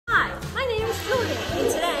Cody,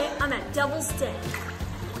 and today I'm at Devil's Den.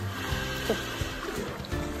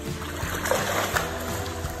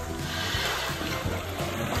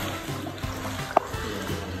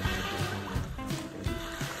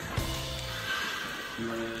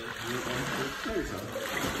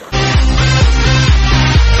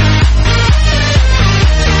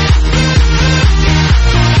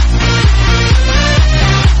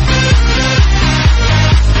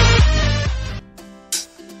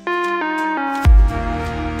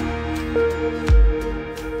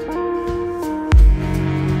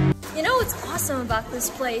 What's awesome about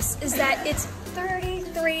this place is that it's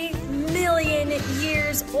 33 million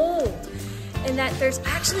years old, and that there's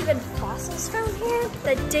actually been fossils found here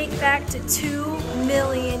that date back to 2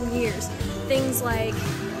 million years. Things like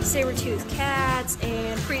saber-toothed cats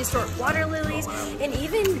and prehistoric water lilies, and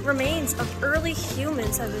even remains of early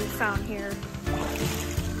humans have been found here.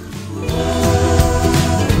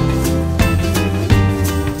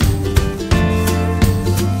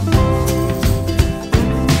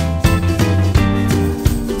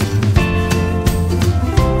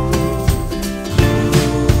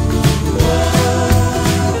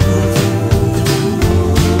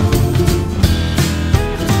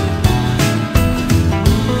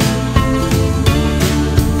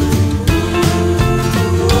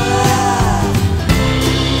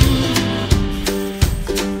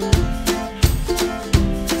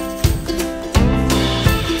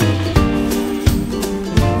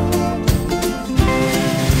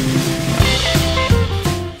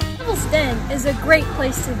 Is a great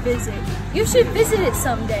place to visit. You should visit it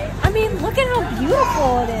someday. I mean, look at how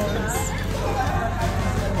beautiful it is.